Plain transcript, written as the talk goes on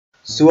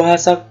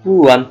සුවහසක්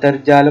වූ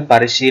අන්තර්ජාල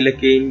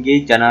පරිශීලකයින්ගේ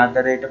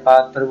ජනාදරයට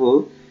පාත්‍ර වූ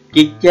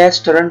කික්කෑස්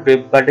ටොරන්ට්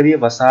වෙබ් අඩවිය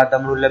වසා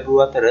දමනු ලැබූ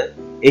අතර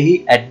එහි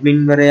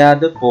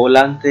ඇඩ්මින්වරයාද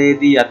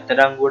පෝලන්තයේදී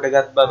අත්අඩංගුවට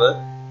ගත් බව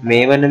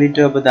මේ වන විට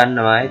ඔබ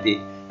දන්නවා ඇති.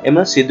 එම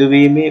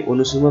සිදුවීමේ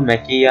උණුසුම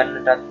මැකී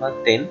යන්නටත්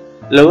මත්තෙන්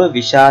ලොව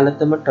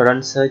විශාලතම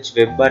ටොරන්ට් සර්ච්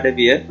වෙබ්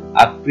අඩවිය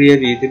අක්‍රිය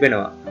වී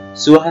තිබෙනවා.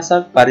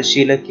 සුවහසක්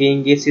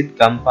පරිශීලකයින්ගේ සිත්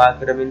කම්පා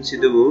කරමින්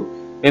සිදු වූ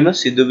මෙම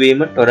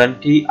සිදුවීම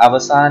ටොරන්ටි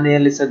අවසානය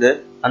ලෙසද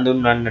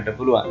හඳුන්වන්නට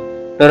පුළුවන්.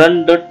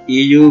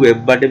 torrent.eu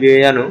වෙබ් අඩවිය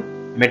යනු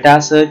මෙටා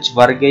සර්ච්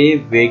වර්ගයේ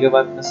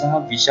වේගවත්ම සහ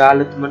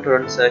විශාලතම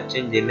ටොරන්ට් සර්ච්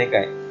එන්ජින්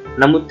එකයි.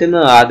 නමුත් එම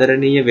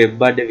ආදරණීය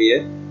වෙබ් අඩවිය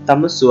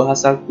තම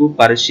සුවහසක් වූ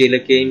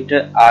පරිශීලකයින්ට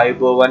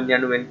ආයුබෝවන්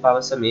යනුවෙන්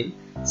පවසමින්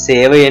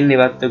සේවයෙන්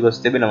ඉවත්ව ගොස්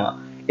තිබෙනවා.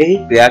 එහි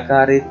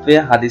ක්‍රියාකාරීත්වය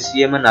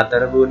හදිසියෙම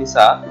නතර වූ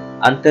නිසා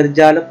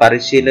අන්තර්ජාල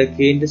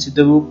පරිශීලකයින්ට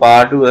සිදු වූ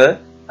පාඩුව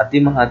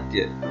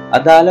අතිමහත්ය.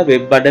 අදාළ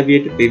වෙබ්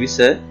අඩවියට පිවිස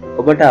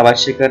ඔබට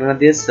අවශ්‍ය කරන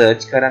දේ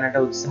සර්ච්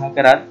කරන්නට උත්සාහ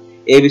කරත්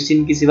ඒ විසින්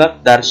කිසිවක්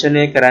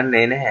දර්ශනය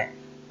කරන්නේ නැහැ.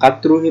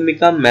 කතෘ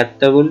හිමිකම්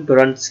මැත්තවුන්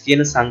ටොරන්ට්ස්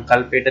කියන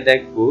සංකල්පයට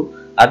දැක් වූ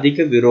අධික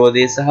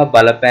විරෝධය සහ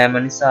බලපෑම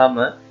නිසාම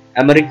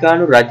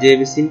ඇමරිකානු රජය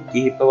විසින්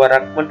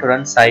කිහිපවරක්ම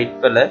ටොරන්ට් සයිට්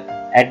වල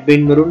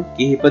ඇඩ්මින්වරුන්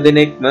කිහිප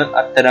දෙනෙක්ම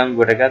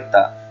අත්අඩංගුවට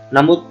ගත්තා.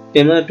 නමුත්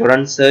එම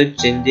ටොරන්ට්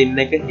සර්ච් එන්ජින්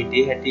එක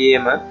හිටි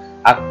හැටියේම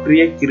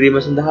අක්‍රිය කිරීම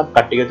සඳහා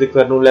කටයුතු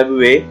කරනු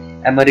ලැබුවේ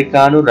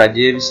ඇමරිකානු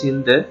රජය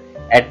විසින්ද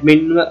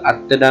ඇඩ්මින්ව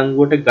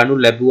අත්අඩංගුවට ගනු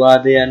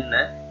ලැබුවාද යන්න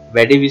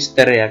වැඩි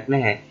විස්තරයක්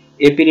නැහැ.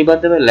 ඒ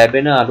පිළිබඳව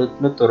ලැබෙන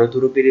අලුත්ම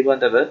තොරතුරු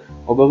පිළිබඳව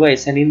ඔබව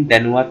එසැනින්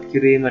දැනුවත්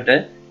කිරීමට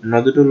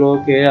නොදුටු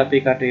ලෝකයේ අපි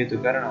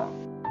කටයුතු කරනවා.